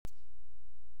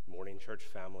church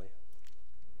family.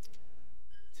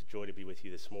 It's a joy to be with you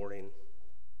this morning.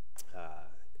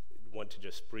 Want to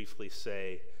just briefly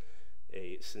say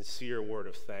a sincere word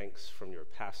of thanks from your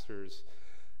pastors,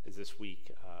 as this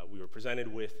week we were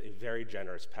presented with a very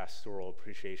generous pastoral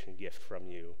appreciation gift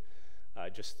from you.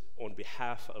 Just on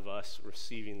behalf of us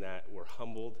receiving that, we're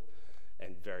humbled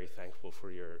and very thankful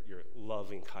for your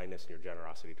loving kindness and your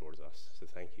generosity towards us. So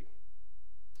thank you.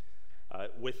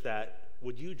 With that,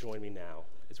 would you join me now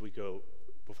as we go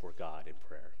before God in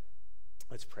prayer?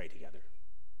 Let's pray together.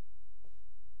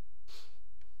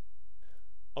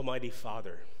 Almighty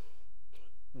Father,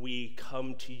 we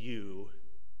come to you,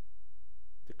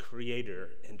 the creator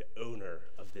and owner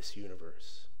of this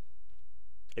universe.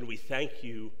 And we thank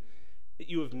you that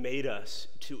you have made us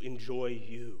to enjoy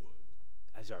you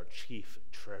as our chief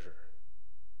treasure.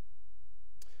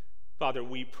 Father,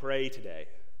 we pray today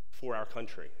for our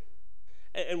country.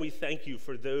 And we thank you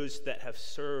for those that have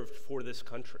served for this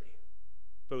country,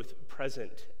 both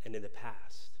present and in the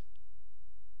past.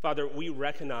 Father, we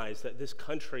recognize that this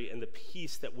country and the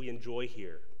peace that we enjoy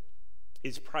here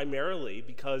is primarily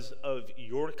because of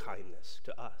your kindness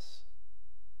to us.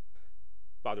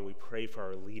 Father, we pray for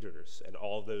our leaders and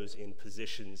all those in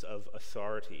positions of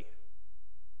authority,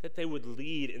 that they would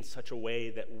lead in such a way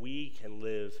that we can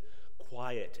live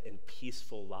quiet and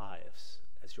peaceful lives,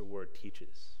 as your word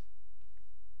teaches.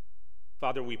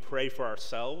 Father, we pray for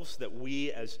ourselves that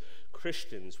we as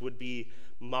Christians would be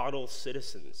model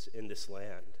citizens in this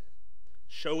land,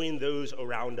 showing those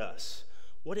around us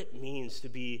what it means to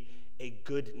be a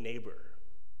good neighbor,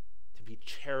 to be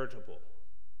charitable,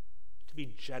 to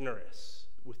be generous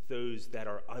with those that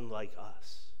are unlike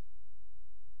us.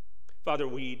 Father,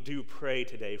 we do pray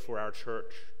today for our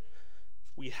church.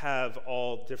 We have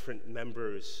all different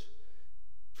members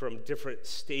from different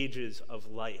stages of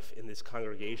life in this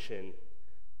congregation.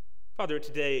 Father,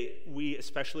 today we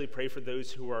especially pray for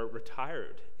those who are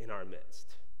retired in our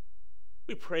midst.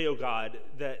 We pray, O God,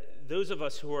 that those of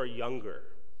us who are younger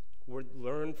would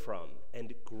learn from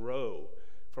and grow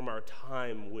from our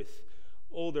time with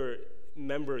older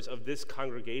members of this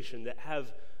congregation that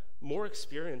have more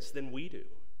experience than we do.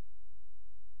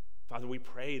 Father, we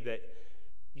pray that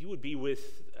you would be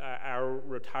with our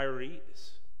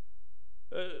retirees.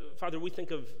 Father, we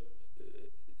think of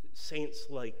saints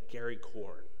like Gary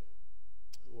Korn,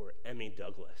 or Emmy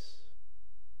Douglas,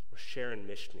 or Sharon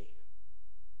Mishney,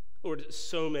 Lord,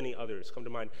 so many others come to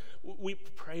mind. We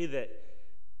pray that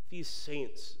these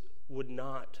saints would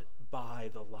not buy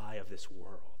the lie of this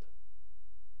world,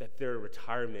 that their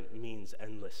retirement means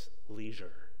endless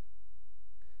leisure,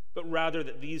 but rather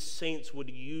that these saints would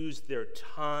use their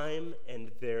time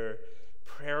and their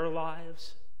prayer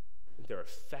lives, and their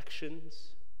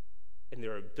affections, and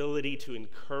their ability to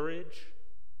encourage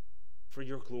for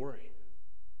your glory.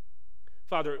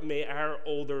 Father, may our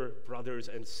older brothers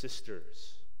and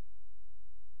sisters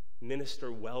minister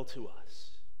well to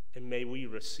us, and may we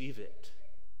receive it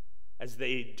as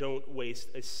they don't waste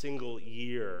a single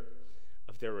year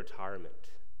of their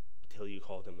retirement until you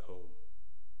call them home.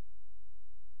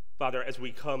 Father, as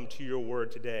we come to your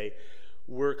word today,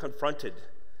 we're confronted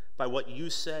by what you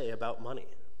say about money.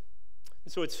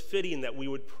 And so it's fitting that we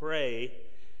would pray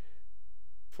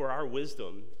for our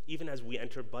wisdom even as we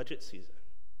enter budget season.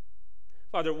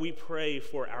 Father, we pray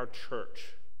for our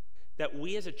church, that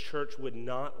we as a church would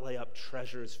not lay up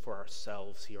treasures for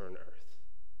ourselves here on earth.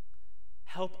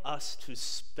 Help us to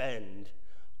spend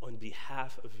on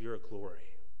behalf of your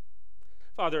glory.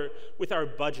 Father, with our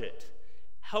budget,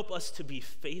 help us to be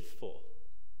faithful,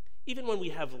 even when we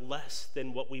have less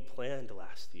than what we planned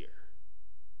last year.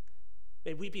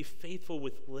 May we be faithful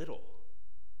with little,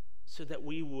 so that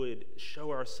we would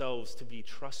show ourselves to be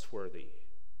trustworthy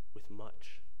with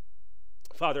much.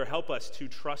 Father, help us to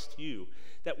trust you,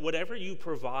 that whatever you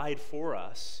provide for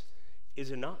us is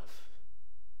enough.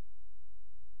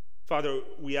 Father,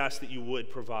 we ask that you would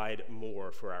provide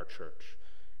more for our church,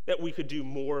 that we could do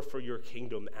more for your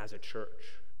kingdom as a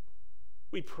church.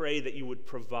 We pray that you would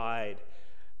provide,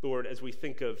 Lord, as we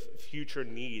think of future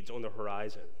needs on the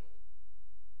horizon,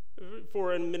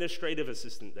 for an administrative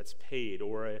assistant that's paid,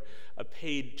 or a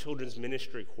paid children's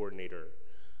ministry coordinator,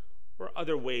 or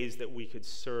other ways that we could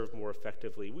serve more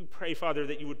effectively. We pray, Father,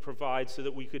 that you would provide so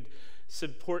that we could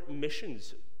support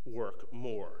missions work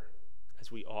more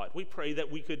as we ought. We pray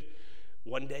that we could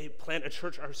one day plant a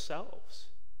church ourselves.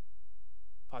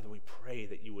 Father, we pray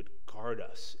that you would guard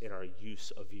us in our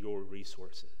use of your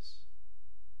resources.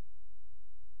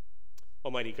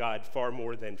 Almighty God, far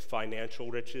more than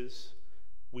financial riches,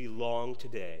 we long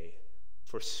today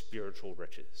for spiritual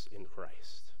riches in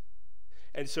Christ.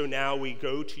 And so now we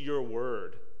go to your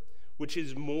word which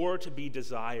is more to be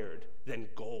desired than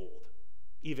gold,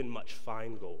 even much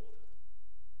fine gold.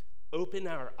 Open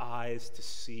our eyes to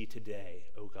see today,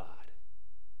 O God,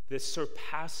 this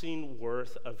surpassing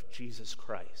worth of Jesus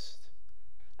Christ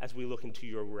as we look into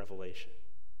your revelation.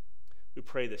 We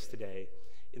pray this today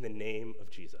in the name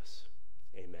of Jesus.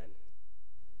 Amen.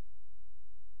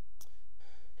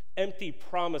 Empty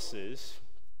promises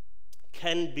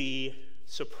can be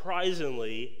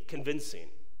surprisingly convincing.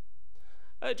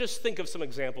 Just think of some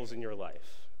examples in your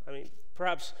life.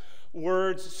 Perhaps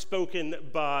words spoken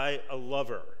by a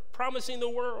lover, promising the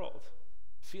world,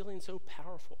 feeling so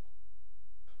powerful.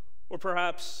 Or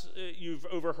perhaps you've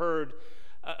overheard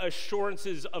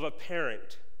assurances of a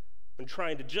parent when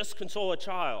trying to just console a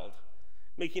child,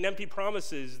 making empty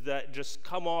promises that just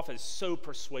come off as so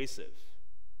persuasive.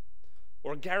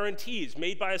 Or guarantees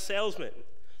made by a salesman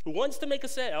who wants to make a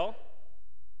sale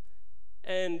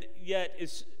and yet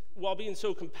is, while being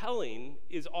so compelling,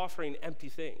 is offering empty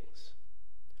things.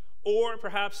 Or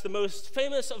perhaps the most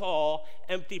famous of all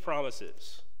empty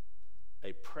promises,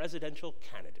 a presidential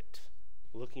candidate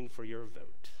looking for your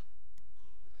vote.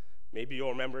 Maybe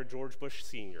you'll remember George Bush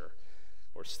Sr.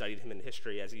 or studied him in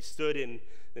history as he stood in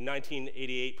the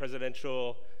 1988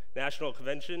 Presidential National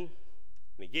Convention, and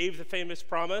he gave the famous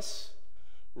promise,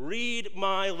 "Read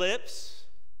my lips."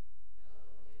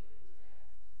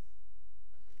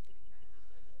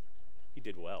 He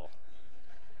did well.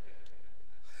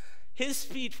 His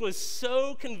speech was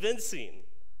so convincing.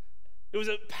 It was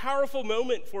a powerful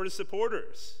moment for his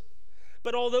supporters.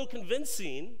 But although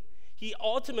convincing, he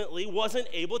ultimately wasn't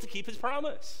able to keep his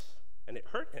promise, and it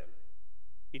hurt him.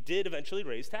 He did eventually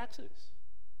raise taxes.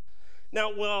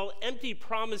 Now, while empty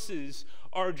promises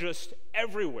are just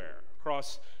everywhere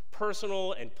across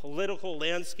personal and political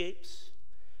landscapes,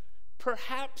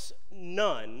 perhaps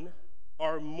none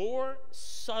are more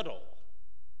subtle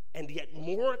and yet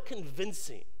more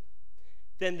convincing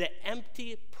than the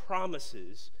empty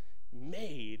promises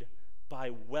made by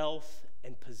wealth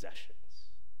and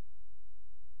possessions.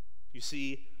 You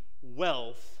see,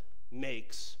 wealth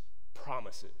makes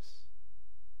promises.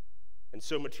 And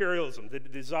so materialism, the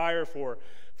desire for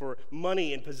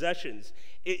money and possessions,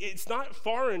 it's not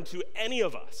foreign to any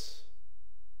of us.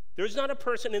 There's not a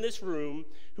person in this room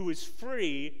who is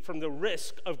free from the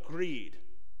risk of greed.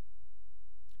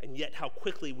 And yet how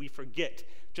quickly we forget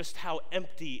just how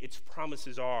empty its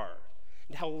promises are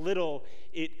and how little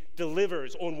it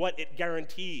delivers on what it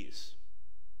guarantees.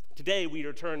 Today, we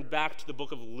return back to the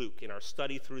book of Luke in our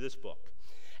study through this book.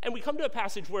 And we come to a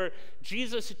passage where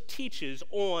Jesus teaches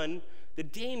on the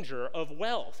danger of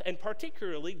wealth, and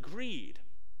particularly greed.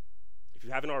 If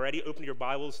you haven't already, open your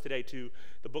Bibles today to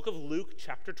the book of Luke,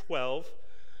 chapter 12.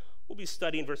 We'll be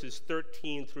studying verses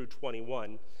 13 through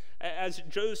 21. As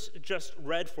Joe just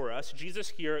read for us, Jesus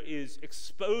here is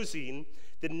exposing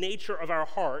the nature of our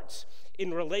hearts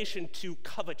in relation to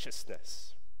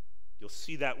covetousness. You'll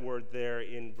see that word there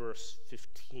in verse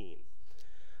 15.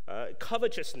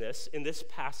 Covetousness in this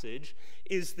passage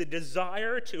is the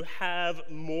desire to have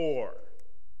more,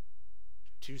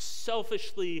 to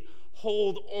selfishly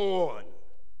hold on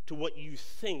to what you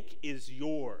think is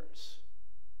yours,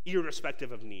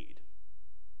 irrespective of need.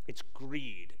 It's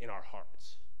greed in our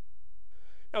hearts.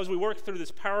 Now, as we work through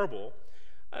this parable,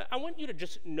 I want you to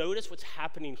just notice what's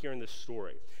happening here in this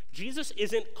story. Jesus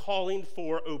isn't calling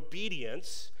for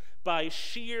obedience by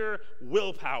sheer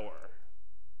willpower.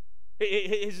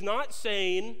 He's not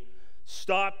saying,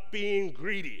 stop being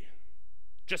greedy,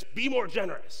 just be more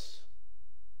generous.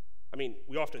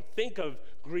 We often think of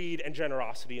greed and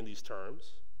generosity in these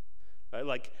terms, right?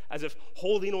 Like as if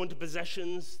holding on to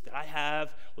possessions that I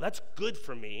have, well, that's good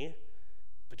for me.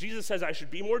 But Jesus says I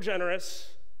should be more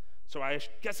generous, so I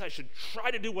guess I should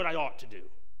try to do what I ought to do.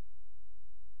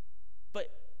 But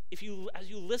as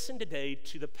you listen today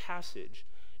to the passage,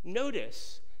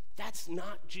 notice that's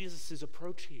not Jesus'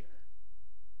 approach here.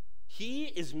 He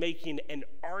is making an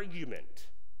argument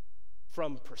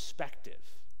from perspective.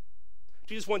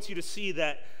 Jesus wants you to see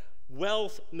that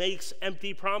wealth makes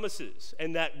empty promises,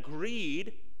 and that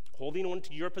greed, holding on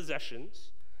to your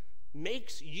possessions,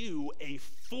 makes you a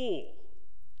fool.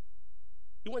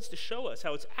 He wants to show us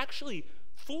how it's actually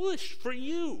foolish for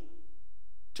you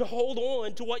to hold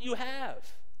on to what you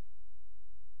have.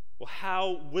 Well,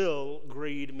 how will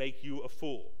greed make you a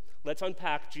fool? Let's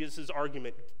unpack Jesus'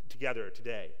 argument together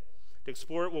today. To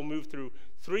explore it, we'll move through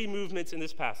three movements in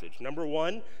this passage. Number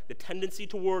one, the tendency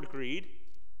toward greed.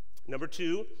 Number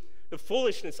two, the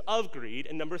foolishness of greed.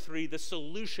 And number three, the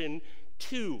solution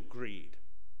to greed.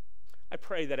 I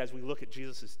pray that as we look at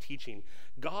Jesus' teaching,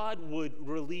 God would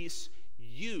release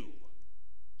you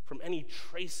from any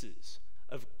traces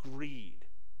of greed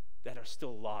are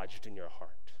still lodged in your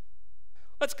heart.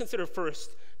 Let's consider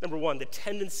first, number one, the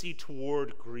tendency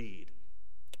toward greed.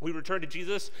 We return to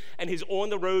Jesus, and he's on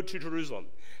the road to Jerusalem.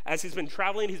 As he's been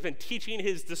traveling, he's been teaching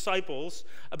his disciples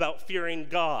about fearing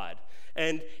God.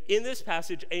 And in this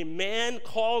passage, a man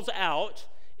calls out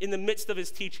in the midst of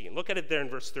his teaching. Look at it there in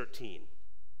verse 13.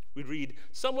 We read,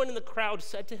 "Someone in the crowd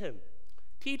said to him,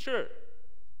 'Teacher,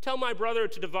 tell my brother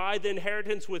to divide the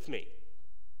inheritance with me.'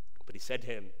 But he said to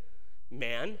him,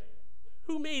 'Man,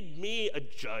 who made me a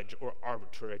judge or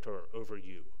arbitrator over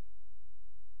you?'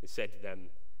 He said to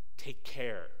them, 'Take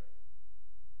care.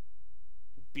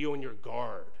 Be on your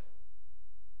guard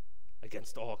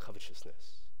against all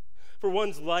covetousness. For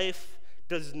one's life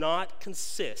does not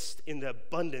consist in the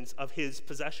abundance of his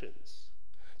possessions.'"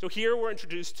 So here we're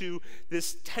introduced to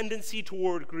this tendency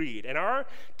toward greed. And our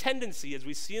tendency, as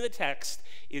we see in the text,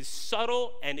 is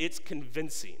subtle and it's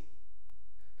convincing.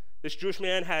 This Jewish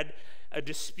man had a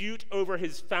dispute over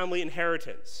his family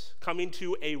inheritance. Coming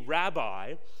to a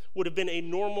rabbi would have been a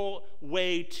normal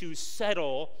way to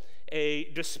settle a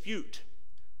dispute.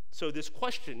 So this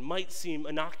question might seem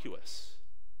innocuous,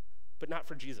 but not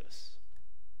for Jesus.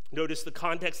 Notice the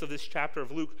context of this chapter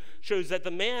of Luke shows that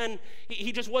the man,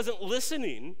 he just wasn't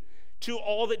listening to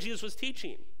all that Jesus was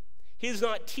teaching. He's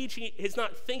not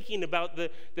thinking about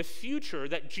the future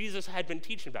that Jesus had been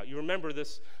teaching about. You remember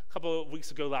this a couple of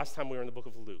weeks ago, last time we were in the book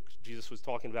of Luke. Jesus was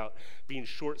talking about being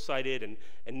short-sighted and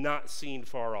not seeing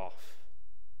far off.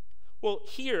 Well,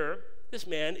 here, this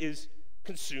man is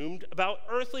consumed about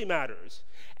earthly matters.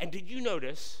 And did you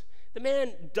notice, the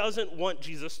man doesn't want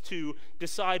Jesus to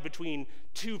decide between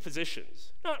two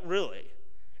positions. Not really.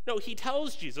 No, he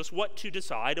tells Jesus what to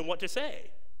decide and what to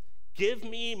say. "Give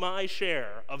me my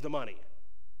share of the money."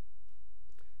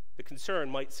 The concern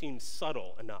might seem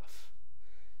subtle enough,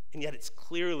 and yet it's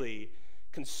clearly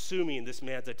consuming this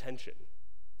man's attention.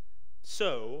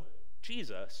 So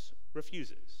Jesus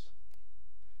refuses.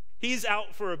 He's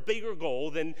out for a bigger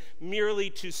goal than merely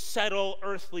to settle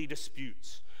earthly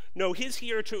disputes. No, he's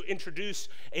here to introduce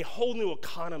a whole new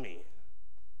economy.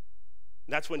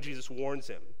 And that's when Jesus warns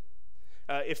him.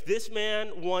 If this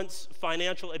man wants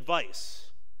financial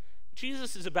advice,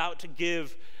 Jesus is about to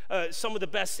give some of the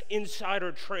best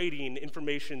insider trading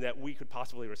information that we could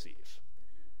possibly receive.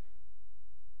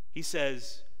 He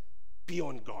says, "Be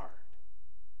on guard.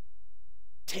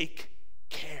 Take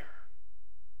care.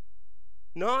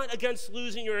 Not against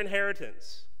losing your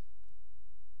inheritance,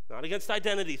 not against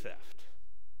identity theft.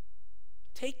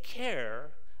 Take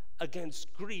care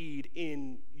against greed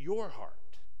in your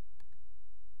heart."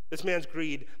 This man's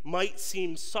greed might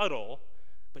seem subtle,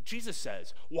 but Jesus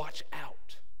says, watch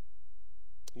out.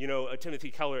 You know,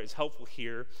 Timothy Keller is helpful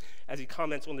here as he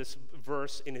comments on this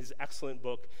verse in his excellent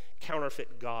book,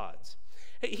 Counterfeit Gods.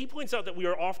 He points out that we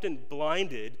are often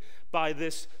blinded by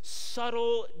this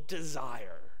subtle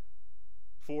desire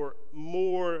for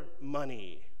more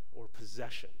money or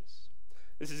possessions.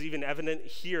 This is even evident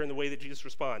here in the way that Jesus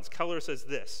responds. Keller says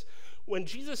this: when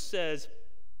Jesus says,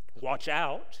 watch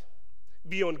out,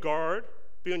 be on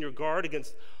your guard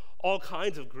against all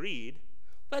kinds of greed,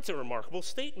 that's a remarkable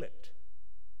statement.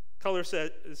 Keller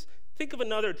says, think of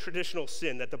another traditional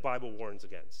sin that the Bible warns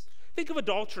against. Think of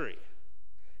adultery.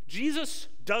 Jesus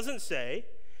doesn't say,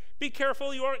 be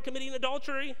careful you aren't committing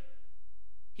adultery.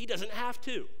 He doesn't have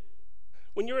to.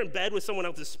 When you're in bed with someone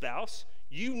else's spouse,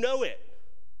 you know it.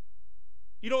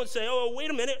 You don't say, oh, wait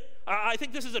a minute, I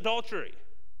think this is adultery.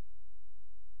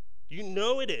 You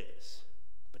know it is,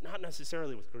 but not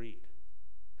necessarily with greed.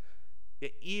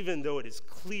 Yet even though it is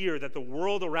clear that the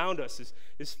world around us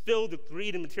is filled with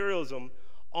greed and materialism,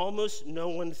 almost no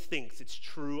one thinks it's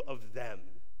true of them.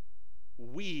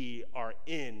 We are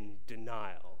in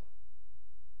denial.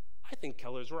 I think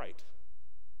Keller's right.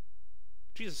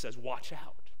 Jesus says, watch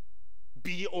out.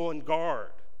 Be on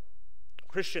guard.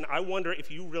 Christian, I wonder if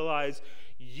you realize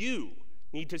you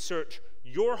need to search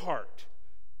your heart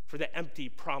for the empty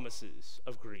promises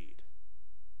of greed.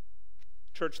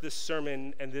 Church, this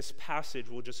sermon and this passage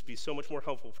will just be so much more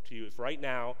helpful to you if right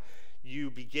now you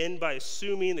begin by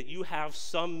assuming that you have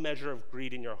some measure of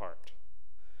greed in your heart.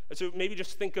 And so maybe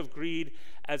just think of greed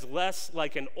as less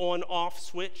like an on-off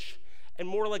switch and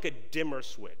more like a dimmer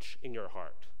switch in your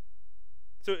heart.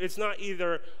 So it's not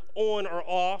either on or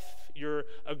off, you're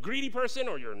a greedy person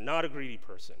or you're not a greedy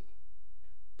person.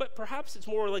 But perhaps it's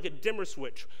more like a dimmer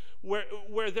switch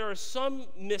where there are some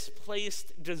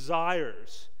misplaced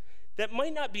desires that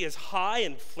might not be as high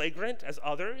and flagrant as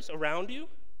others around you,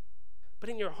 but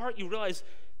in your heart you realize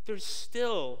there's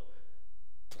still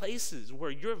places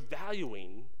where you're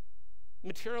valuing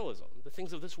materialism, the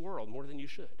things of this world, more than you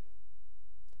should.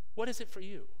 What is it for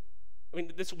you? I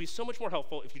mean, this will be so much more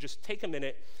helpful if you just take a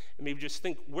minute and maybe just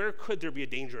think, where could there be a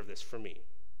danger of this for me?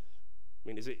 I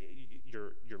mean, is it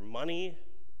your money,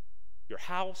 your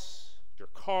house, your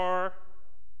car,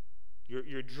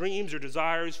 your dreams or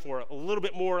desires for a little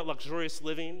bit more luxurious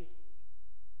living?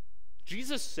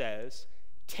 Jesus says,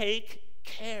 take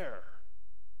care.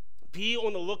 Be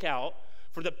on the lookout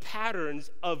for the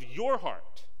patterns of your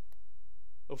heart.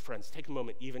 Oh, friends, take a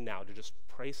moment even now to just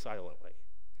pray silently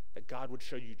that God would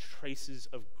show you traces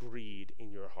of greed in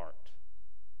your heart.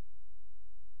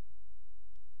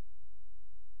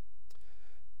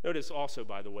 Notice also,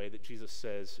 by the way, that Jesus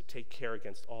says, take care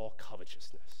against all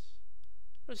covetousness.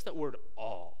 Notice that word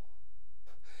all.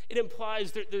 It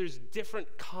implies that there's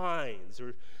different kinds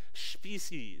or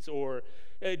species or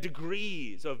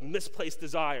degrees of misplaced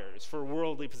desires for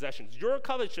worldly possessions. Your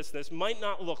covetousness might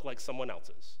not look like someone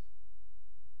else's.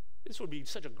 This would be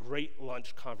such a great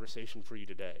lunch conversation for you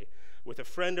today. With a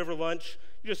friend over lunch,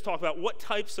 you just talk about what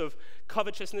types of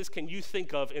covetousness can you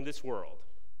think of in this world?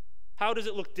 How does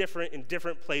it look different in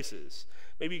different places?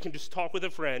 Maybe you can just talk with a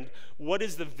friend. What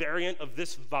is the variant of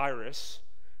this virus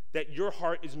that your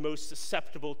heart is most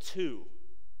susceptible to?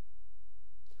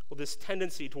 Well, this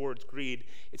tendency towards greed,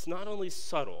 it's not only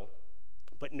subtle,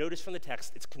 but notice from the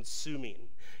text, it's consuming.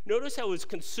 Notice how it was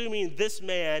consuming this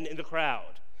man in the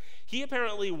crowd. He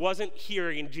apparently wasn't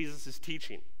hearing Jesus'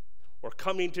 teaching or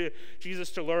coming to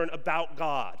Jesus to learn about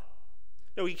God.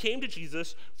 No, he came to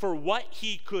Jesus for what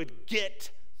he could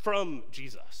get from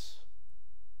Jesus.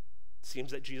 It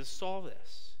seems that Jesus saw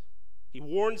this. He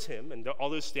warns him, and all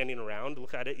those standing around,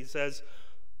 look at it, he says,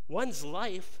 one's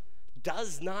life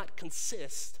does not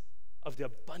consist of the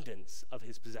abundance of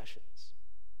his possessions.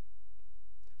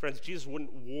 Friends, Jesus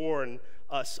wouldn't warn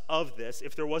us of this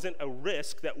if there wasn't a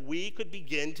risk that we could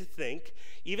begin to think,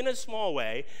 even in a small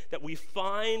way, that we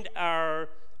find our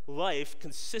life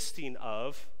consisting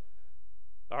of,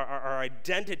 our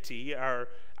identity, our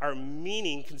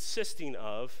meaning consisting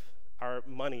of our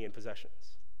money and possessions.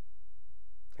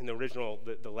 In the original,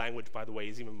 the language, by the way,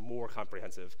 is even more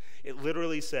comprehensive. It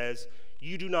literally says,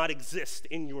 you do not exist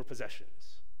in your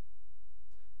possessions.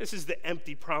 This is the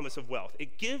empty promise of wealth.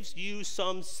 It gives you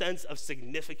some sense of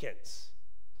significance,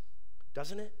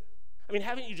 doesn't it? I mean,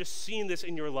 haven't you just seen this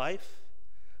in your life?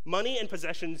 Money and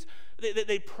possessions,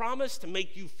 they promise to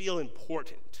make you feel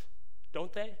important,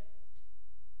 don't they?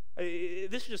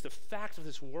 This is just a fact of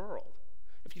this world.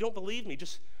 If you don't believe me,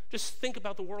 just think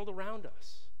about the world around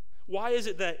us. Why is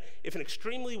it that if an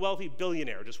extremely wealthy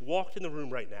billionaire just walked in the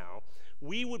room right now,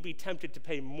 we would be tempted to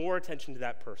pay more attention to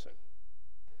that person?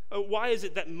 Why is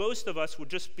it that most of us would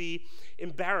just be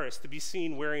embarrassed to be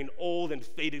seen wearing old and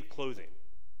faded clothing?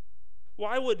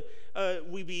 Why would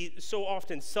we be so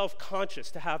often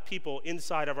self-conscious to have people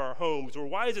inside of our homes? Or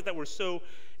why is it that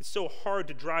it's so hard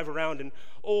to drive around an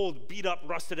old, beat-up,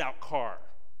 rusted-out car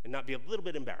and not be a little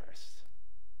bit embarrassed?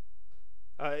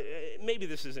 Maybe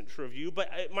this isn't true of you,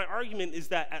 but my argument is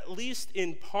that at least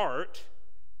in part,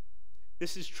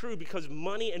 this is true because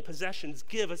money and possessions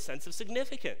give a sense of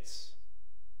significance.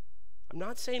 I'm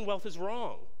not saying wealth is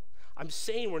wrong. I'm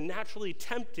saying we're naturally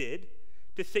tempted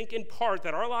to think in part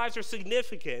that our lives are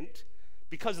significant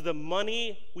because of the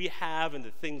money we have and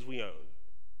the things we own.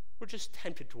 We're just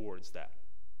tempted towards that.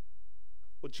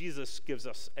 Well, Jesus gives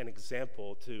us an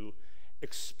example to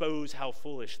expose how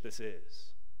foolish this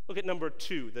is. Look at number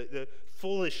 2, the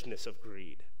foolishness of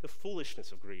greed. The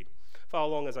foolishness of greed.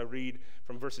 Follow along as I read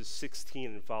from verses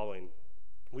 16 and following.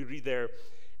 We read there,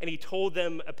 and he told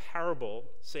them a parable,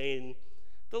 saying,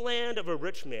 the land of a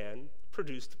rich man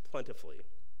produced plentifully.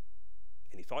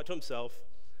 And he thought to himself,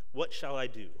 what shall I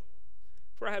do?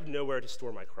 For I have nowhere to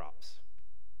store my crops.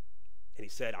 And he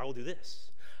said, I will do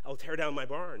this. I will tear down my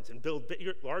barns and build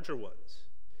bigger, larger ones.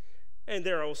 And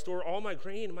there I will store all my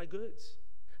grain and my goods.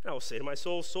 And I will say to my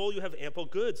soul, soul, you have ample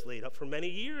goods laid up for many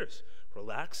years.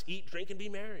 Relax, eat, drink, and be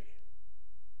merry.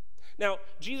 Now,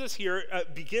 Jesus here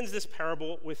begins this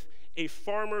parable with a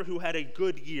farmer who had a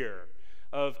good year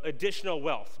of additional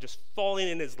wealth just falling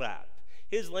in his lap.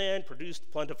 His land produced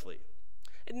plentifully.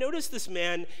 And notice this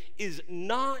man is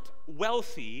not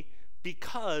wealthy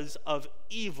because of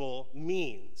evil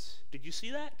means. Did you see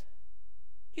that?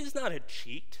 He's not a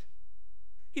cheat.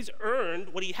 He's earned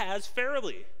what he has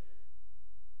fairly.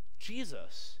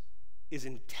 Jesus is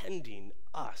intending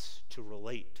us to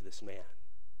relate to this man.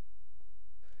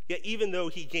 Yet even though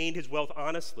he gained his wealth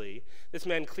honestly, this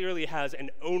man clearly has an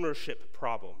ownership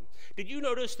problem. Did you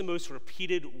notice the most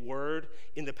repeated word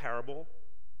in the parable?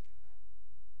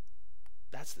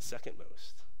 That's the second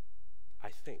most, I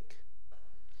think.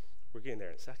 We're getting there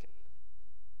in a second.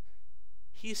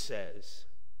 He says,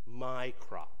 my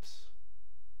crops.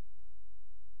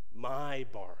 my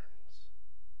barns,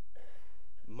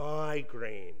 my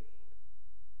grain,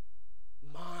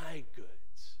 my goods.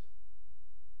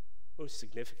 Most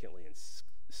significantly and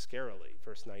scarily,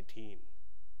 verse 19,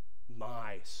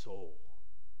 my soul.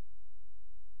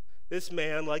 This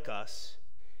man, like us,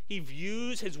 he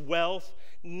views his wealth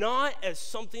not as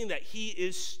something that he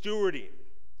is stewarding,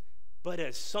 but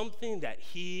as something that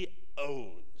he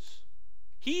owns.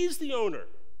 He's the owner.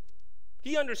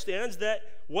 He understands that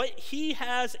what he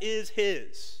has is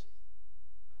his.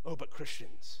 Oh, but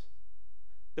Christians,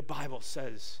 the Bible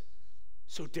says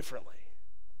so differently.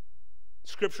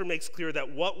 Scripture makes clear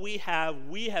that what we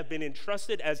have been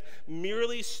entrusted as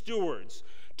merely stewards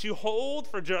to hold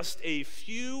for just a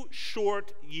few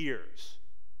short years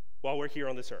while we're here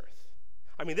on this earth.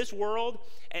 I mean, this world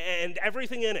and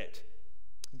everything in it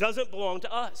doesn't belong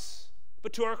to us,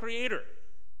 but to our Creator.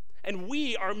 And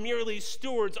we are merely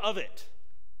stewards of it.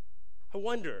 I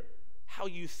wonder how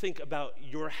you think about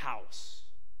your house,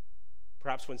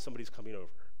 perhaps when somebody's coming over,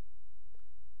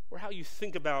 or how you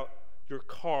think about your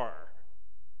car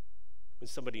when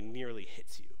somebody nearly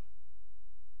hits you,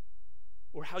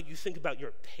 or how you think about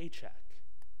your paycheck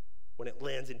when it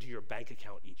lands into your bank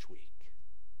account each week.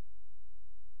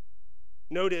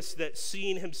 Notice that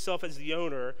seeing himself as the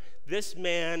owner, this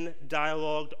man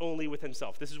dialogued only with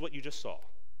himself. This is what you just saw.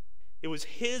 It was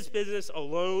his business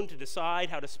alone to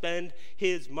decide how to spend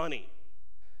his money.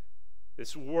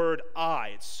 This word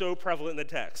I, it's so prevalent in the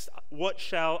text. What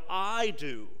shall I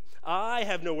do? I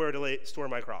have nowhere to store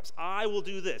my crops. I will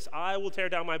do this. I will tear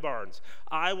down my barns.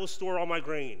 I will store all my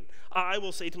grain. I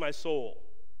will say to my soul.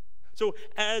 So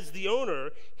as the owner,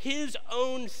 his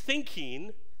own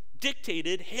thinking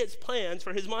dictated his plans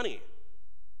for his money.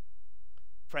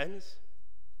 Friends,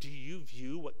 do you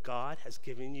view what God has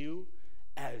given you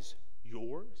as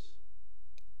yours?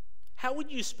 How would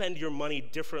you spend your money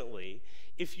differently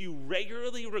if you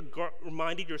regularly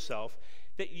reminded yourself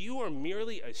that you are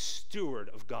merely a steward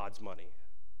of God's money?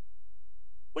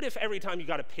 What if every time you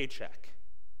got a paycheck,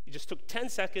 you just took 10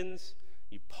 seconds,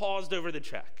 you paused over the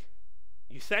check,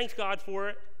 you thanked God for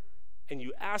it, and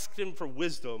you asked him for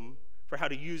wisdom for how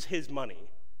to use his money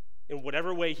in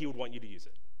whatever way he would want you to use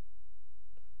it?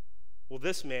 Well,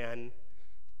 this man,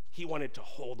 he wanted to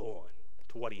hold on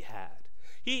to what he had.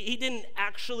 He didn't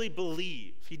actually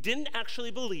believe. He didn't actually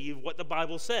believe what the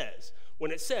Bible says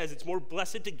when it says it's more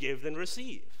blessed to give than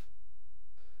receive.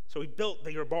 So he built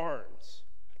bigger barns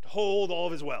to hold all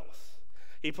of his wealth.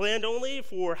 He planned only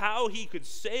for how he could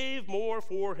save more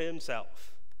for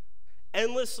himself,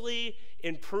 endlessly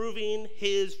improving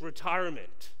his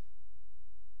retirement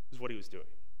is what he was doing.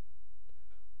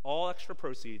 All extra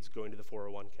proceeds going to the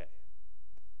 401k.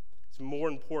 It's more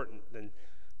important than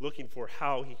looking for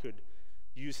how he could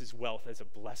use his wealth as a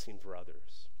blessing for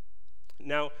others.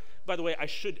 Now, by the way, I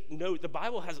should note the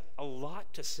Bible has a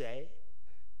lot to say,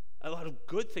 a lot of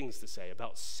good things to say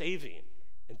about saving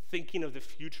and thinking of the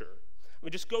future. I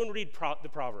mean, just go and read the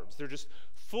Proverbs. They're just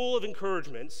full of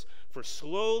encouragements for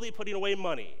slowly putting away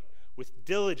money with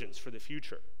diligence for the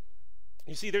future.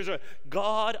 You see, there's a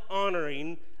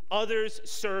God-honoring,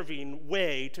 others-serving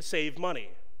way to save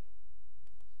money.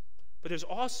 But there's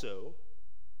also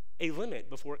a limit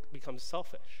before it becomes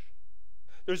selfish.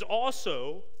 There's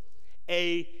also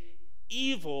a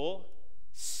evil,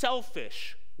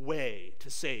 selfish way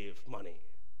to save money.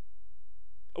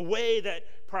 A way that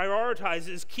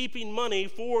prioritizes keeping money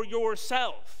for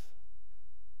yourself.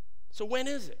 So when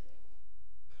is it?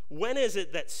 When is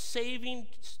it that saving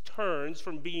turns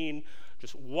from being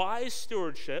just wise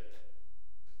stewardship,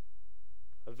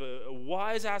 of a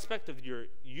wise aspect of your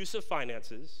use of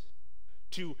finances,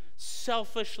 to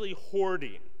selfishly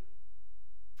hoarding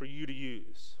for you to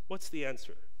use? What's the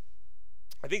answer?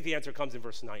 I think the answer comes in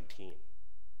verse 19.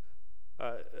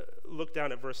 Look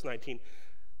down at verse 19.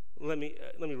 Let me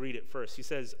read it first. He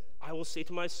says, I will say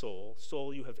to my soul,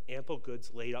 soul, you have ample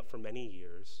goods laid up for many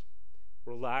years.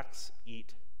 Relax,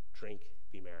 eat, drink,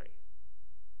 be merry.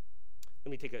 Let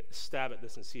me take a stab at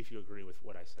this and see if you agree with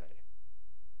what I say.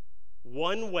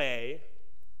 One way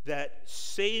that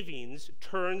savings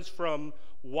turns from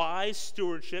wise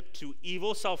stewardship to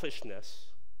evil selfishness,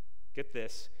 get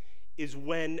this, is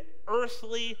when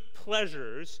earthly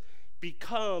pleasures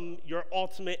become your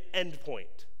ultimate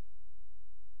endpoint.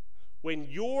 When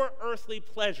your earthly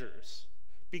pleasures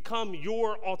become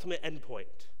your ultimate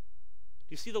endpoint. Do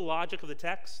you see the logic of the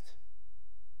text?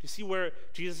 Do you see where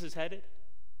Jesus is headed?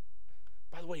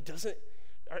 By the way,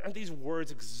 aren't these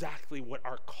words exactly what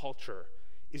our culture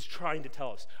is trying to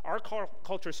tell us? Our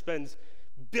culture spends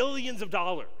billions of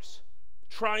dollars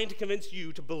trying to convince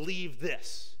you to believe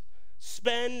this.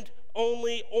 Spend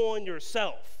only on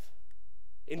yourself.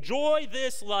 Enjoy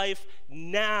this life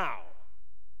now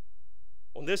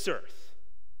on this earth.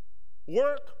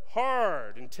 Work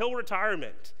hard until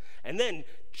retirement and then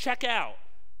check out.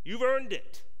 You've earned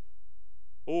it.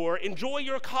 Or enjoy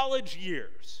your college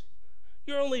years.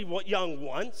 You're only young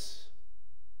once.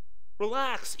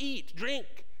 Relax, eat,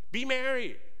 drink, be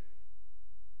merry.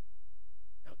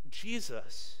 Now,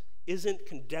 Jesus isn't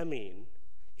condemning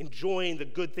enjoying the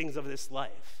good things of this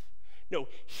life. No,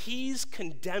 he's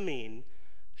condemning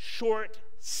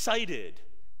short-sighted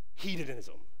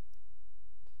hedonism.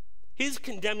 He's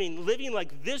condemning living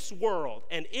like this world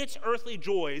and its earthly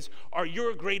joys are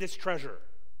your greatest treasure.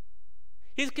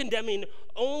 He's condemning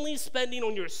only spending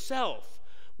on yourself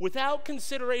without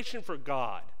consideration for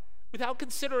God, without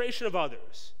consideration of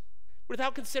others,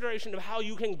 without consideration of how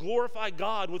you can glorify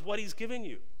God with what he's given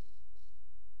you.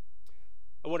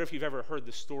 I wonder if you've ever heard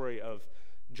the story of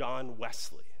John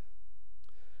Wesley.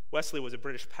 Wesley was a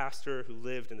British pastor who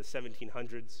lived in the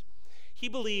 1700s. He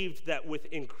believed that with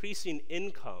increasing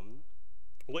income,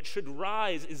 what should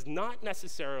rise is not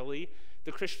necessarily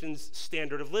the Christian's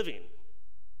standard of living,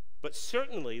 but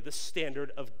certainly the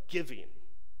standard of giving.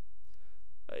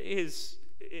 His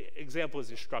example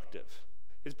is instructive.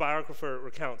 His biographer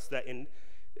recounts that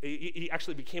he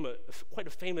actually became quite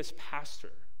a famous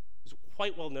pastor. He was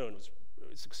quite well known,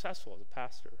 was successful as a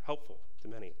pastor, helpful to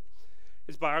many.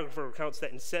 His biographer recounts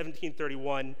that in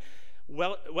 1731,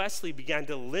 Wesley began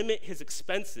to limit his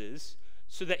expenses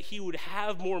so that he would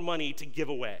have more money to give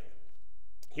away.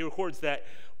 He records that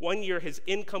one year his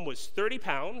income was 30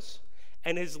 pounds,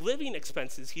 and his living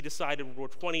expenses, he decided, were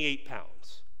 28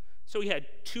 pounds. So he had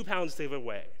 2 pounds to give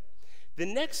away. The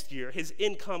next year, his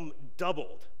income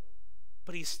doubled,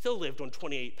 but he still lived on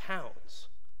 28 pounds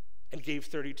and gave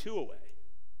 32 away.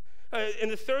 In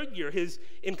the third year, his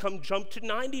income jumped to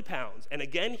 90 pounds, and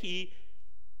again, he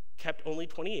kept only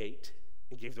 28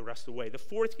 and gave the rest away. The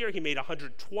fourth year, he made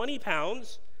 120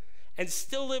 pounds and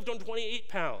still lived on 28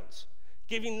 pounds,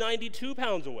 giving 92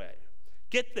 pounds away.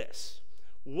 Get this.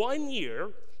 1 year,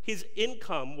 his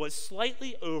income was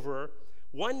slightly over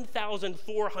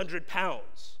 1,400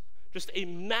 pounds, just a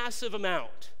massive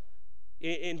amount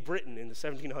in Britain in the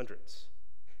 1700s.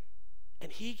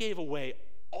 And he gave away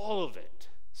all of it,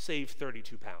 save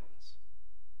 32 pounds.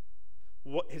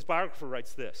 His biographer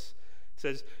writes this. He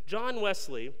says, John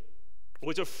Wesley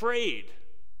was afraid.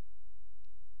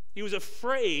 He was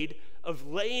afraid of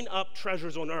laying up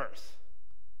treasures on earth.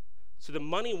 So the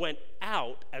money went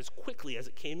out as quickly as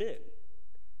it came in.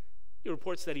 He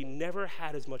reports that he never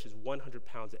had as much as 100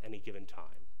 pounds at any given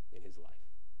time in his life.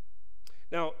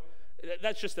 Now,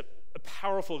 that's just a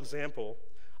powerful example.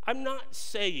 I'm not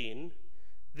saying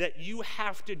that you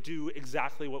have to do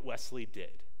exactly what Wesley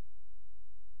did.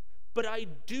 But I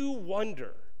do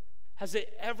wonder, has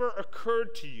it ever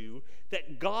occurred to you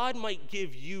that God might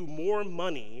give you more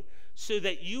money so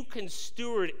that you can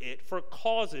steward it for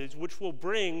causes which will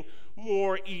bring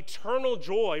more eternal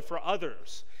joy for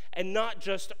others and not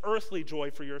just earthly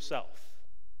joy for yourself?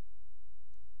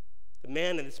 The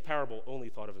man in this parable only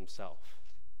thought of himself.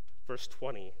 Verse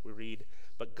 20, we read,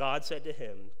 "But God said to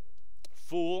him,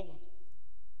 'Fool,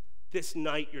 this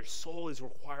night your soul is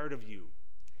required of you,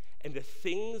 and the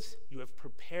things you have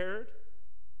prepared,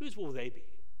 whose will they be?'"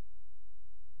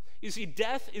 You see,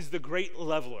 death is the great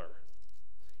leveler.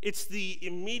 It's the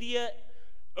immediate,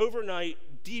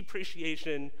 overnight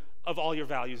depreciation of all your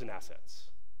values and assets.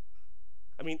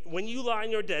 I mean, when you lie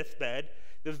on your deathbed,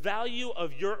 the value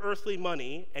of your earthly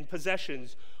money and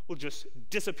possessions will just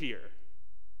disappear.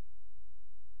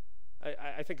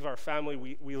 I think of our family.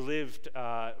 We lived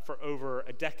for over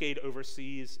a decade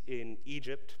overseas in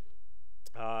Egypt.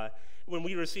 When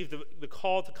we received the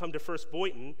call to come to First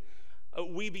Boynton,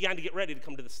 we began to get ready to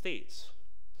come to the States.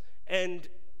 And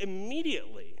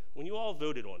immediately, when you all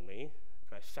voted on me,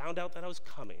 and I found out that I was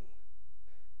coming,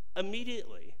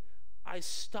 immediately, I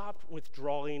stopped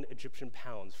withdrawing Egyptian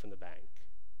pounds from the bank.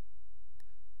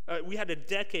 We had a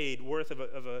decade worth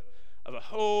of a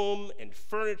home and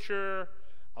furniture,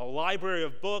 a library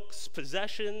of books,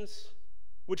 possessions,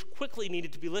 which quickly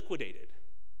needed to be liquidated.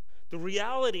 The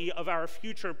reality of our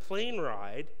future plane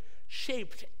ride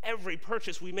shaped every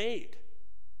purchase we made.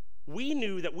 We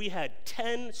knew that we had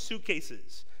 10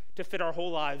 suitcases to fit our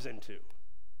whole lives into.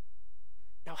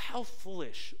 Now, how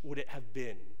foolish would it have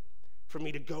been for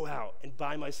me to go out and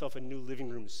buy myself a new living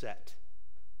room set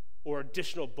or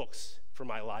additional books for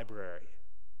my library?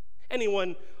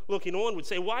 Anyone looking on would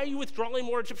say, "Why are you withdrawing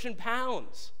more Egyptian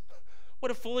pounds?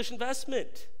 What a foolish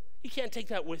investment. You can't take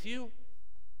that with you."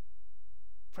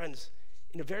 Friends,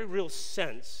 in a very real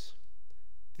sense,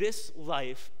 this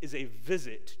life is a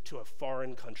visit to a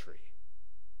foreign country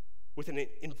with an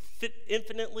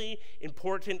infinitely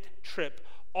important trip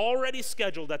already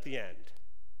scheduled at the end.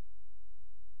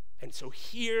 And so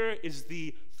here is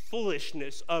the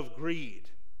foolishness of greed.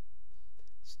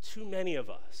 Too many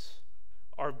of us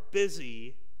are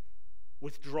busy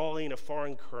withdrawing a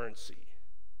foreign currency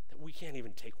that we can't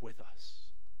even take with us.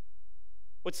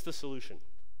 What's the solution?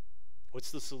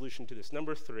 What's the solution to this?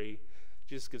 Number 3,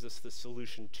 Jesus gives us the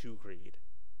solution to greed.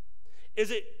 Is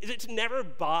it to never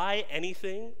buy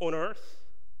anything on earth?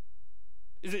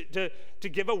 Is it to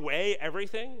give away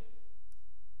everything?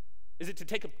 Is it to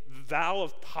take a vow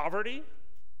of poverty?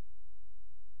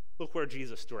 Look where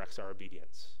Jesus directs our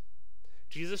obedience.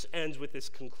 Jesus ends with this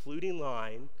concluding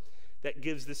line that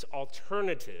gives this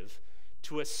alternative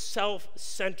to a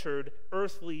self-centered,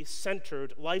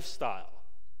 earthly-centered lifestyle.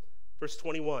 Verse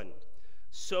 21,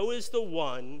 so is the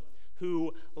one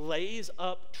who lays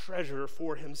up treasure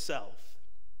for himself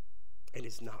and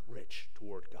is not rich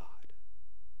toward God.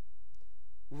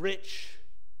 Rich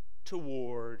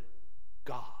toward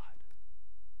God.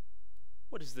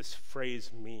 What does this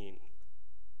phrase mean?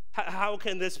 How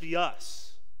can this be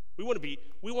us? We want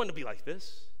to be like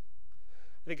this.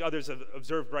 I think others have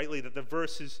observed rightly that the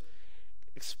verse is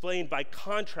explained by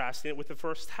contrasting it with the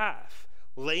first half.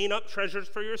 Laying up treasures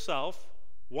for yourself,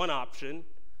 one option.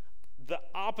 The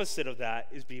opposite of that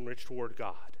is being rich toward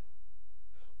God.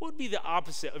 What would be the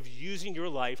opposite of using your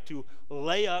life to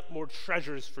lay up more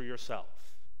treasures for yourself?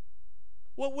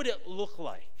 What would it look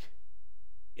like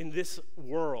in this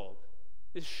world,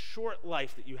 this short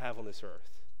life that you have on this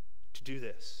earth, to do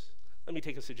this? Let me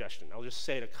take a suggestion. I'll just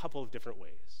say it a couple of different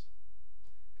ways.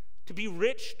 To be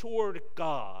rich toward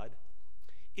God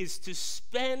is to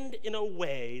spend in a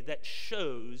way that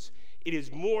shows it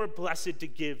is more blessed to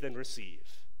give than receive.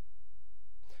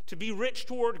 To be rich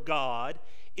toward God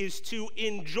is to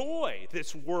enjoy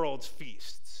this world's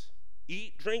feasts,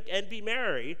 eat, drink, and be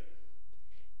merry,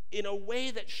 in a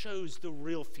way that shows the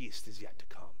real feast is yet to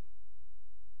come.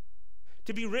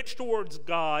 To be rich towards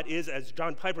God is, as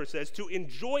John Piper says, to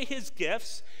enjoy his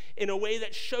gifts in a way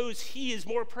that shows he is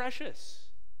more precious.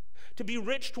 To be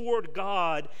rich toward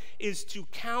God is to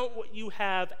count what you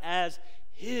have as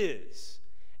his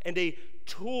and a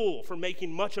tool for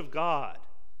making much of God.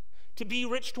 To be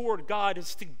rich toward God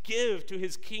is to give to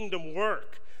his kingdom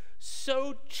work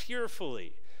so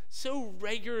cheerfully, so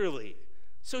regularly,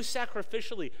 so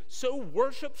sacrificially, so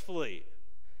worshipfully,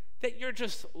 that you're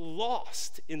just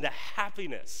lost in the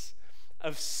happiness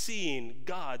of seeing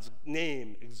God's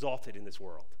name exalted in this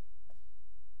world.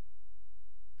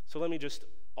 So let me just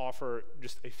offer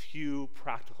just a few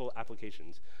practical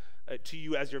applications to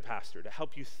you as your pastor to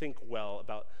help you think well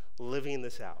about living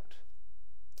this out.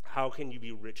 How can you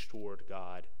be rich toward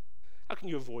God? How can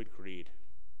you avoid greed?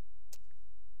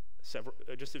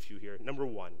 Just a few here. Number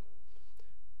 1,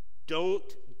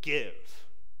 don't give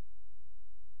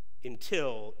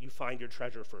until you find your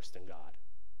treasure first in God.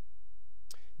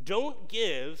 Don't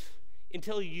give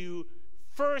until you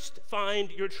first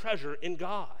find your treasure in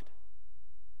God.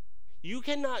 You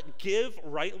cannot give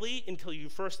rightly until you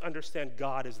first understand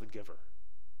God as the giver.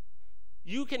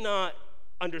 You cannot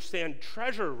understand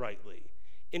treasure rightly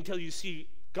until you see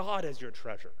God as your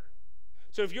treasure.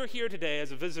 So if you're here today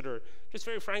as a visitor, just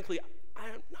very frankly,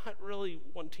 I'm not really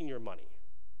wanting your money.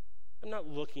 I'm not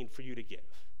looking for you to give.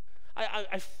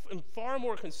 I am far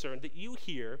more concerned that you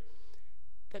hear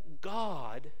that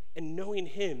God and knowing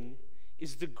him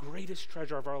is the greatest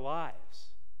treasure of our lives.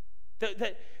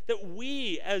 That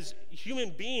we as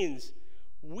human beings,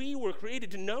 we were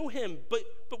created to know him, but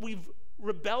we've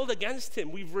rebelled against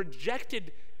him. We've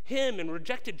rejected him and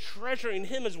rejected treasuring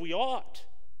him as we ought.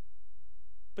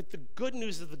 But the good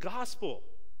news of the gospel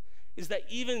is that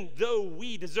even though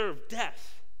we deserve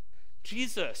death,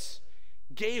 Jesus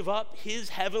gave up his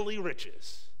heavenly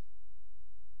riches,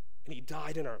 and he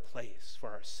died in our place for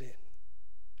our sin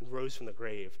and rose from the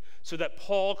grave, so that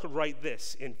Paul could write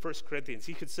this in 1 Corinthians.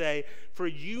 He could say, "For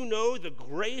you know the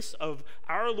grace of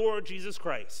our Lord Jesus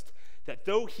Christ, that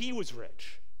though he was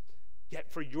rich, yet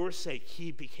for your sake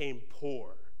he became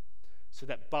poor, so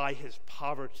that by his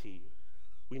poverty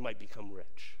we might become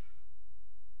rich."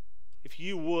 If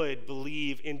you would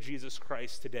believe in Jesus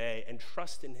Christ today and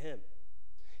trust in him,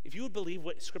 if you would believe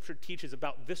what Scripture teaches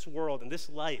about this world and this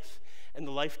life and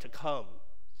the life to come,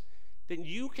 then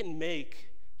you can make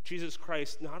Jesus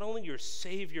Christ not only your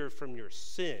Savior from your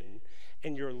sin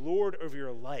and your Lord of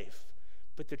your life,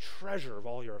 but the treasure of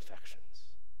all your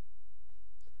affections.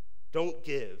 Don't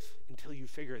give until you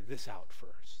figure this out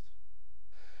first.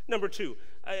 Number 2,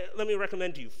 let me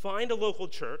recommend to you, find a local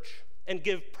church and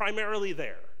give primarily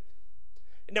there.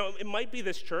 Now, it might be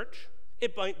this church.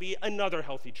 It might be another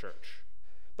healthy church.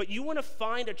 but you want to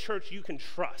find a church you can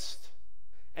trust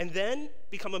and then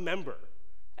become a member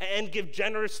and give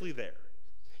generously there.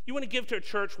 You want to give to a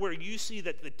church where you see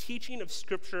that the teaching of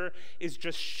Scripture is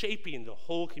just shaping the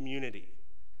whole community.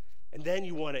 And then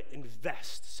you want to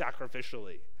invest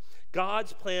sacrificially.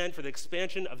 God's plan for the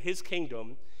expansion of his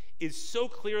kingdom is so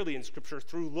clearly in Scripture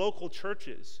through local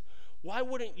churches. Why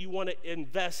wouldn't you want to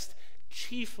invest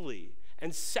chiefly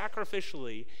and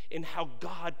sacrificially in how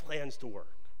God plans to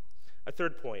work? A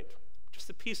third point, just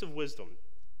a piece of wisdom.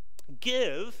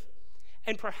 Give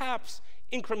and perhaps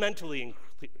incrementally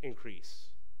increase.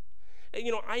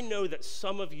 You know, I know that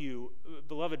some of you,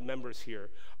 beloved members here,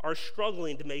 are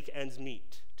struggling to make ends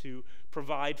meet, to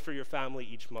provide for your family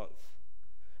each month.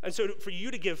 And so for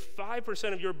you to give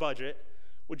 5% of your budget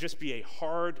would just be a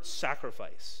hard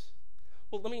sacrifice.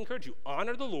 Well, let me encourage you,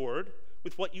 honor the Lord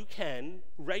with what you can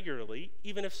regularly,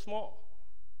 even if small.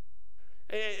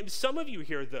 And some of you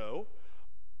here, though,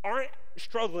 aren't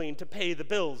struggling to pay the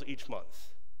bills each month.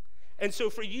 And so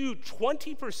for you,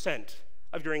 20%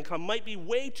 of your income might be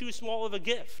way too small of a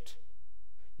gift.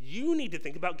 You need to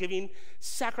think about giving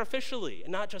sacrificially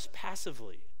and not just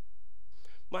passively.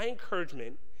 My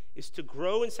encouragement is to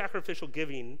grow in sacrificial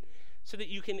giving so that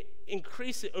you can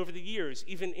increase it over the years,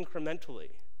 even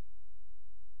incrementally.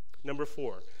 Number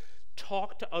 4,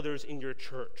 talk to others in your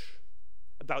church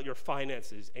about your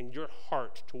finances and your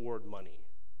heart toward money.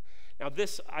 Now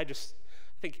this, I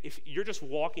think if you're just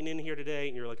walking in here today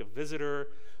and you're like a visitor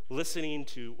listening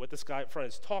to what this guy up front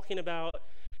is talking about,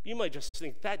 you might just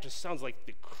think that just sounds like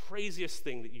the craziest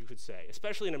thing that you could say,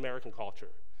 especially in American culture.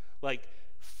 Like,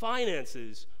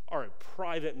 finances are a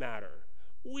private matter.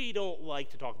 We don't like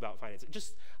to talk about finances.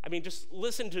 Just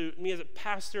listen to me as a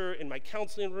pastor in my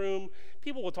counseling room.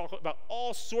 People will talk about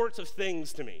all sorts of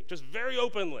things to me, just very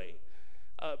openly.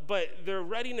 But their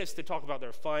readiness to talk about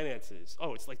their finances,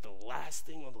 it's like the last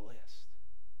thing on the list.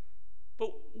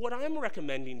 But what I'm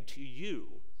recommending to you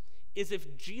is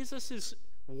if Jesus'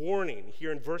 warning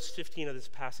here in verse 15 of this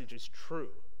passage is true,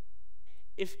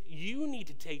 if you need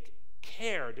to take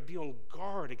care to be on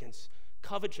guard against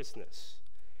covetousness,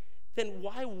 then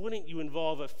why wouldn't you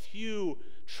involve a few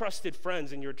trusted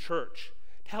friends in your church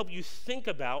to help you think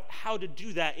about how to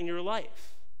do that in your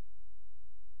life?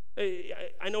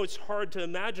 I know it's hard to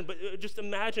imagine, but just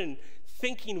imagine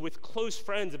thinking with close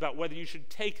friends about whether you should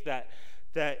take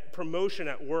that promotion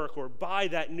at work or buy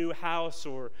that new house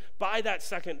or buy that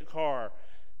second car,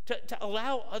 to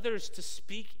allow others to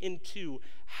speak into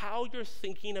how you're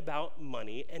thinking about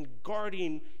money and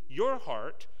guarding your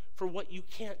heart for what you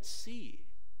can't see.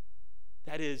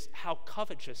 That is, how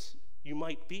covetous you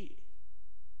might be.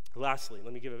 Lastly,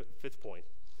 let me give a fifth point.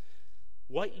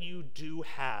 What you do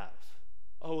have,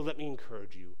 let me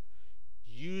encourage you,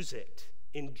 use it,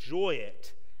 enjoy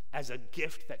it as a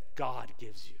gift that God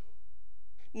gives you.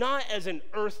 Not as an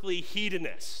earthly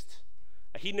hedonist.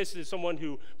 A hedonist is someone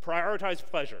who prioritizes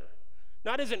pleasure.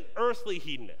 Not as an earthly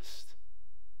hedonist,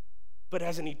 but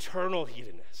as an eternal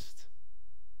hedonist.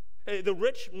 The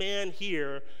rich man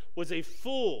here was a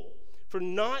fool for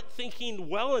not thinking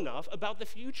well enough about the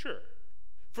future,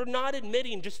 for not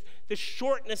admitting just the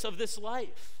shortness of this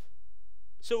life.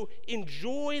 So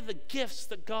enjoy the gifts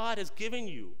that God has given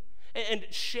you and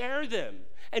share them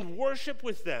and worship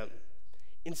with them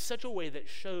in such a way that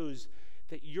shows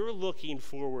that you're looking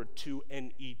forward to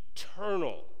an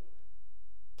eternal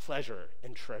pleasure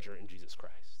and treasure in Jesus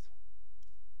Christ.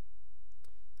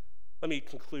 Let me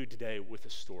conclude today with a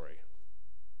story.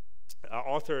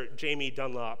 Author Jamie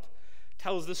Dunlop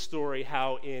tells this story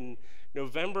how in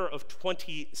November of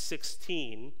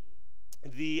 2016,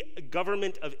 the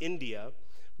government of India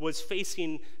was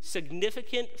facing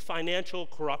significant financial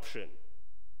corruption.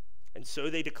 And so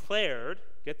they declared,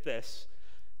 get this,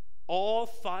 all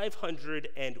 500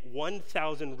 and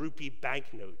 1,000 rupee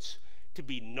banknotes to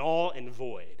be null and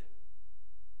void.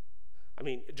 I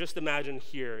mean, just imagine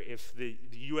here if the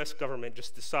US government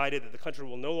just decided that the country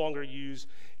will no longer use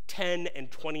 $10 and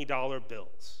 $20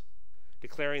 bills,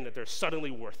 declaring that they're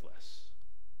suddenly worthless.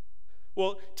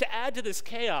 Well, to add to this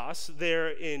chaos there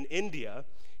in India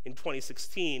in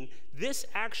 2016, this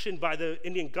action by the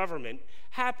Indian government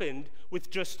happened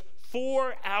with just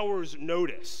 4 hours'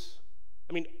 notice.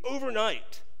 I mean,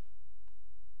 overnight.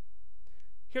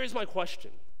 Here's my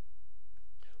question.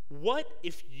 What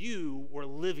if you were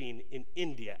living in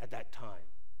India at that time?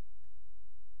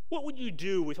 What would you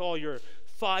do with all your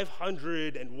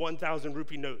 500 and 1,000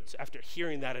 rupee notes after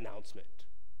hearing that announcement?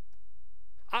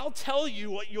 I'll tell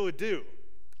you what you would do.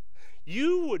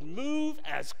 You would move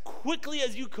as quickly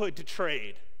as you could to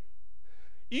trade.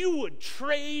 You would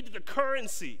trade the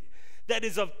currency, that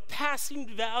is of passing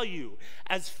value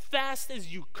as fast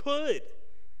as you could.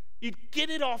 You'd get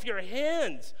it off your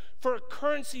hands for a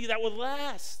currency that would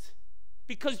last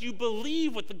because you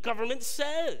believe what the government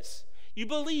says. You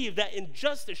believe that in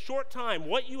just a short time,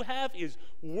 what you have is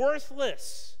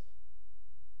worthless.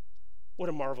 What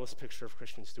a marvelous picture of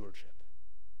Christian stewardship.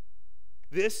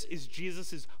 This is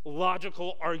Jesus'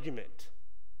 logical argument.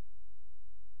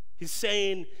 He's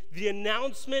saying the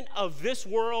announcement of this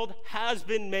world has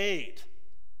been made.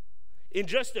 In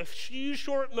just a few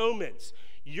short moments,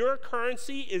 your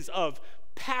currency is of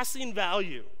passing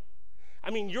value.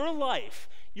 I mean, your life,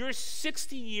 your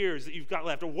 60 years that you've got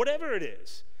left, or whatever it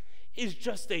is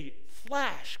just a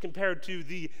flash compared to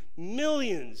the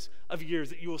millions of years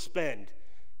that you will spend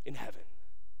in heaven.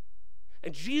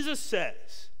 And Jesus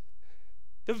says,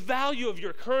 the value of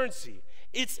your currency,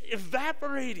 it's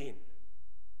evaporating.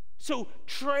 So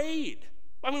trade.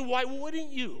 I mean, why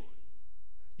wouldn't you?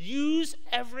 Use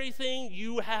everything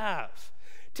you have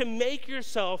to make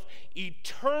yourself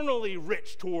eternally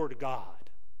rich toward God.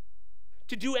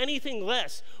 To do anything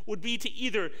less would be to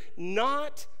either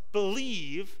not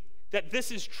believe that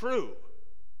this is true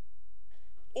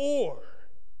or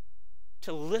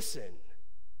to listen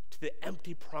to the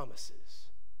empty promises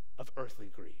of earthly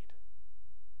greed.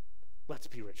 Let's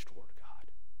be rich toward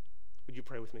God. Would you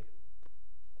pray with me?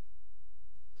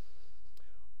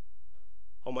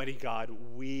 Almighty God,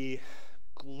 we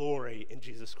glory in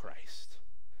Jesus Christ,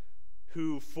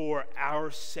 who for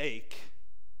our sake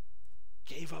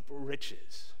gave up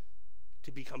riches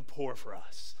to become poor for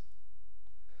us.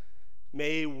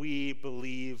 May we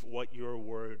believe what your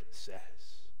word says.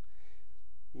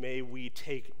 May we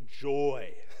take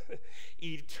joy,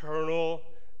 eternal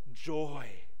joy,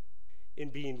 in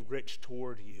being rich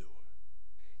toward you.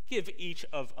 Give each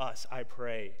of us, I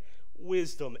pray,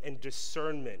 wisdom and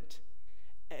discernment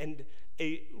and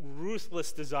a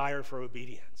ruthless desire for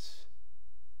obedience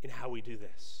in how we do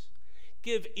this.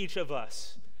 Give each of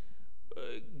us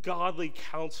godly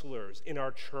counselors in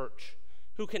our church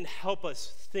who can help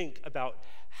us think about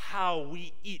how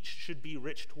we each should be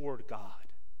rich toward God.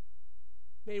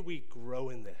 May we grow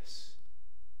in this,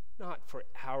 not for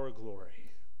our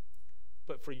glory,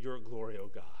 but for your glory, O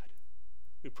God.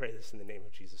 We pray this in the name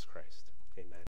of Jesus Christ. Amen.